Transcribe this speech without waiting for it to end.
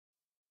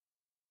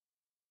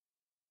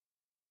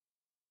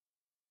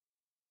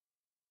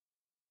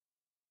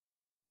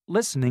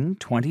Listening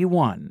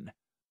 21.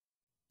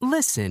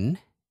 Listen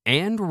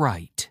and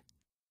write.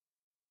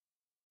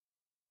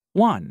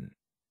 1,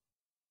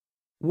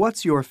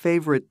 What's your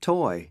favorite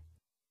toy?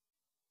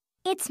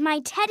 It's my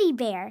teddy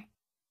bear.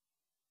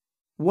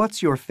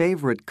 What's your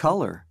favorite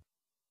color?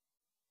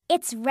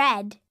 It's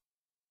red.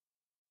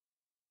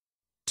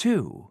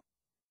 2,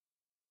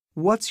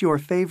 What's your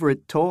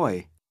favorite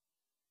toy?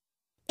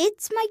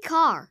 It's my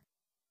car.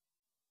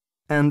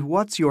 And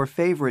what's your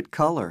favorite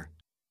color?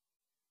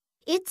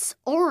 It's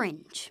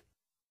orange.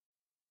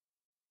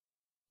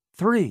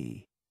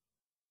 3,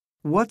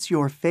 What's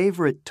your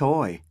favorite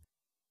toy?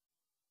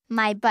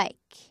 My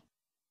bike.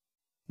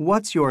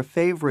 What's your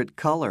favorite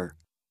color?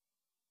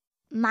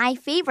 My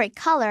favorite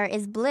color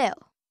is blue.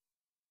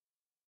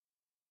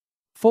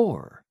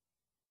 4,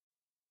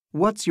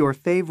 What's your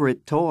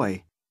favorite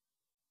toy?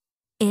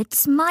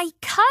 It's my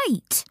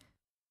kite.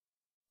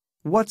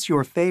 What's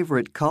your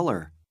favorite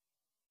color?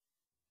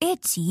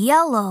 It's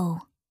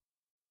yellow.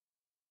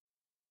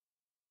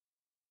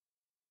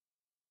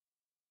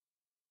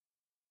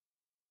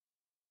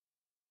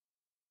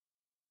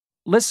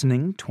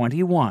 Listening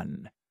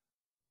 21.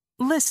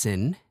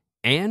 Listen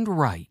and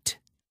write.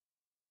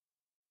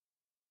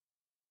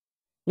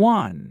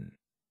 1,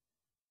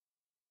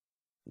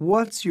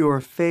 What's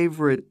your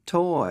favorite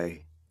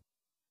toy?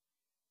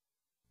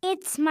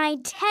 It's my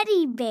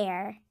teddy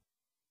bear.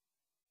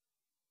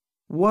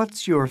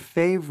 What's your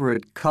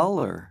favorite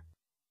color?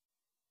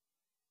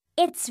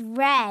 It's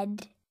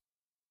red.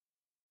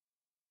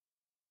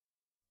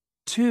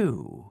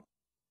 2,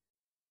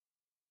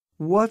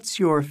 What's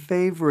your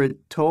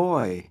favorite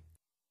toy?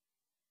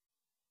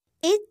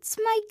 It's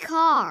my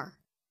car.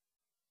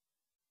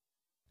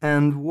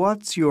 And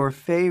what's your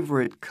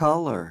favorite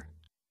color?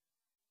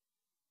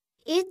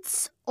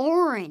 It's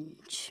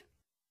orange.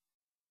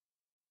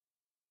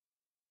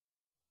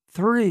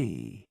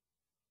 3,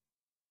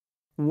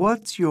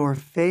 What's your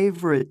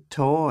favorite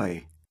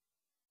toy?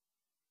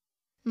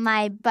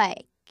 My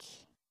bike.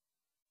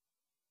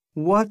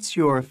 What's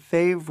your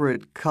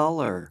favorite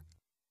color?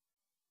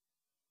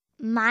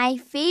 My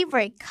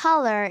favorite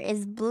color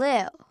is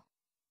blue.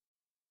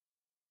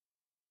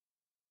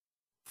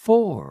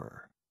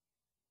 4,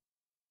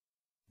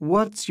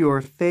 What's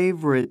your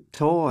favorite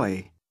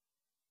toy?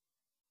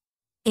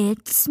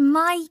 It's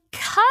my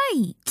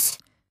kite.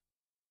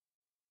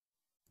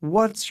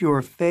 What's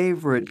your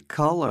favorite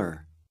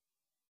color?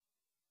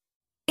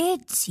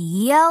 It's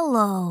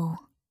yellow.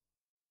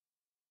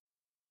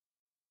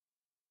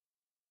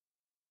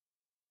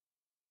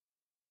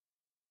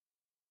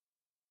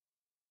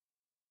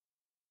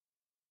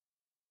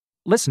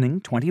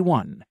 Listening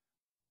 21.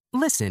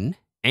 Listen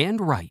and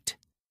write.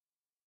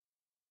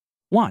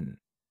 1,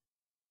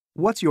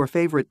 What's your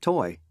favorite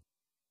toy?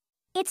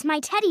 It's my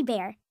teddy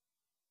bear.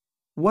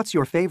 What's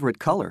your favorite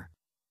color?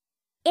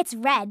 It's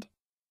red.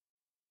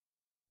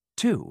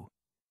 2,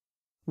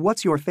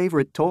 What's your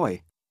favorite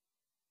toy?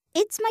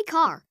 It's my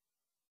car.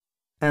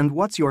 And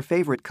what's your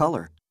favorite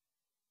color?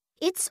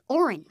 It's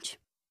orange.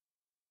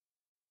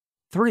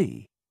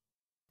 3,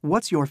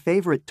 What's your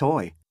favorite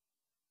toy?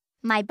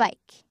 My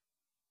bike.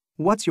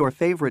 What's your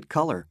favorite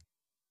color?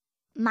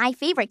 My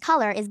favorite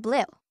color is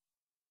blue.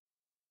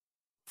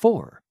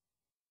 4,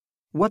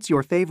 What's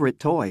your favorite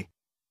toy?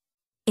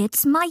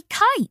 It's my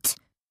kite.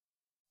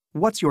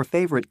 What's your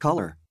favorite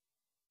color?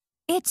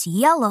 It's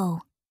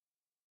yellow.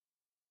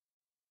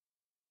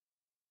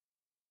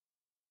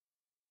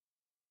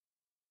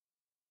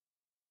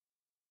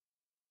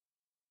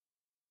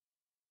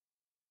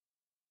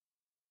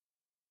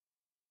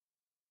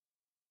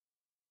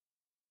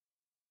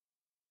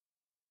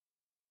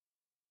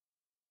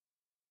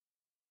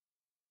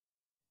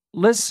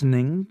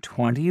 Listening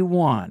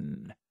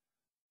 21.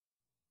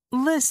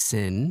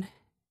 Listen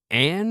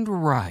and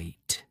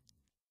write.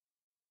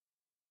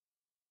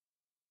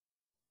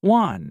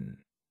 1,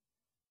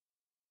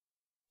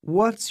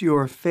 What's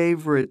your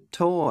favorite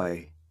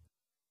toy?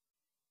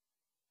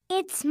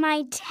 It's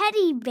my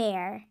teddy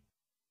bear.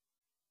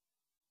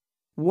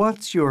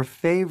 What's your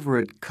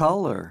favorite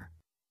color?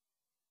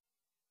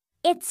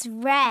 It's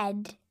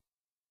red.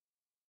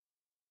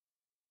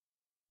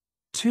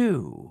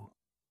 2,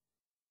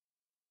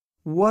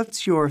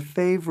 What's your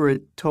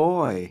favorite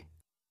toy?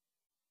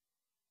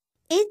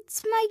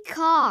 It's my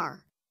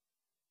car.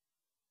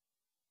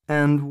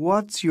 And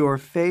what's your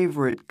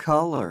favorite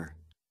color?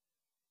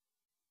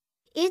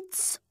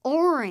 It's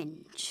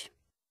orange.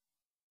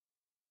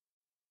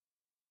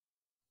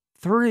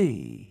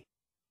 3,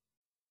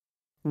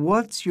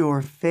 What's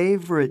your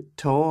favorite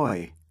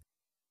toy?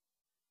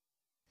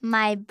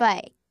 My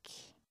bike.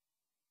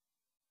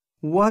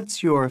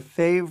 What's your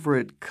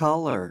favorite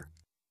color?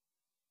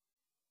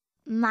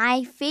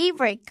 My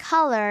favorite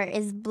color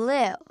is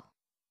blue.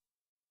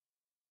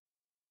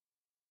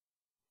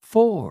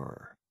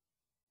 4,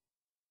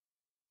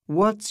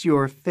 What's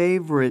your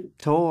favorite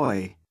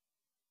toy?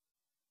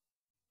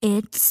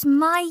 It's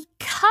my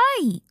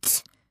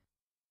kite.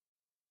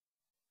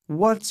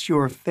 What's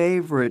your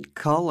favorite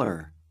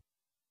color?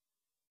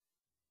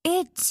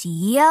 It's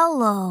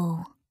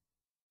yellow.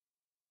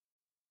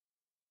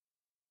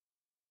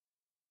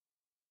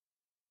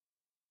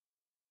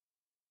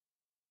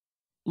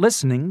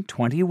 Listening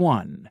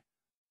 21.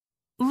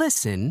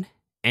 Listen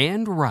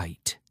and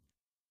write.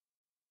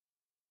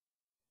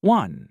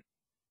 1,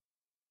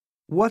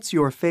 What's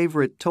your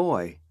favorite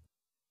toy?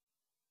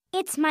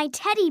 It's my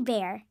teddy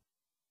bear.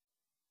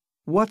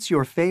 What's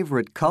your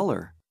favorite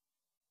color?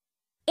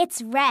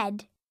 It's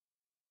red.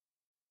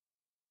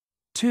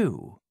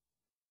 2,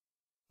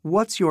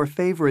 What's your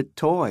favorite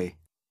toy?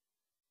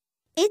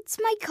 It's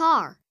my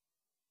car.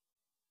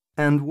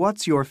 And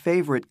what's your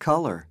favorite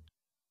color?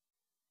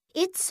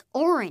 It's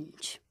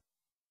orange.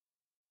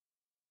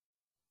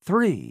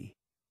 3,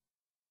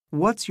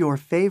 What's your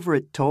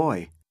favorite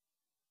toy?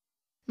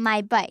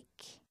 My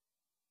bike.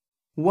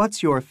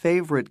 What's your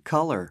favorite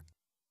color?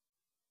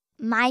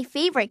 My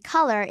favorite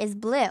color is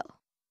blue.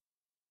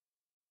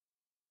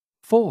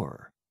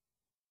 4,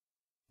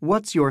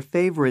 What's your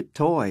favorite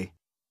toy?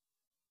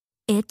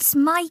 It's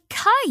my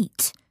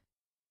kite.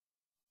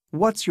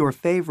 What's your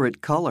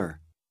favorite color?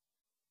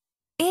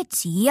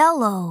 It's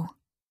yellow.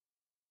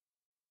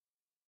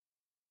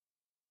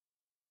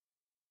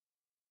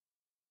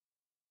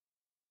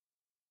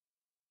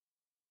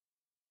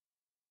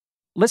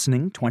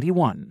 Listening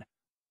 21.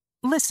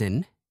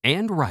 Listen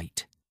and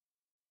write.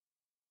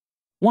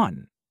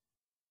 1,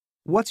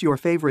 What's your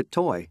favorite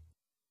toy?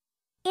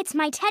 It's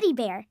my teddy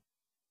bear.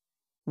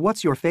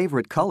 What's your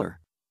favorite color?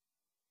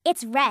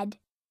 It's red.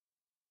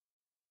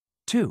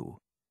 2,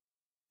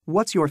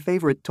 What's your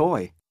favorite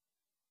toy?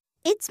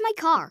 It's my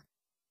car.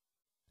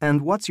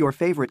 And what's your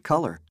favorite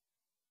color?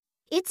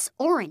 It's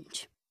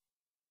orange.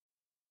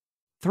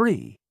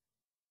 3,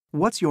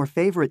 What's your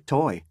favorite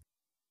toy?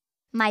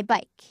 My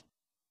bike.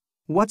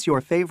 What's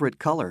your favorite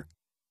color?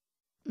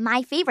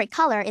 My favorite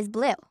color is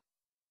blue.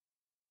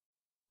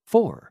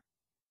 4,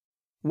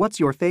 What's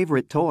your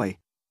favorite toy?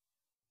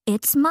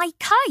 It's my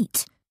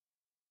kite.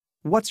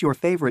 What's your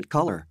favorite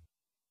color?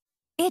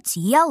 It's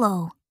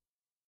yellow.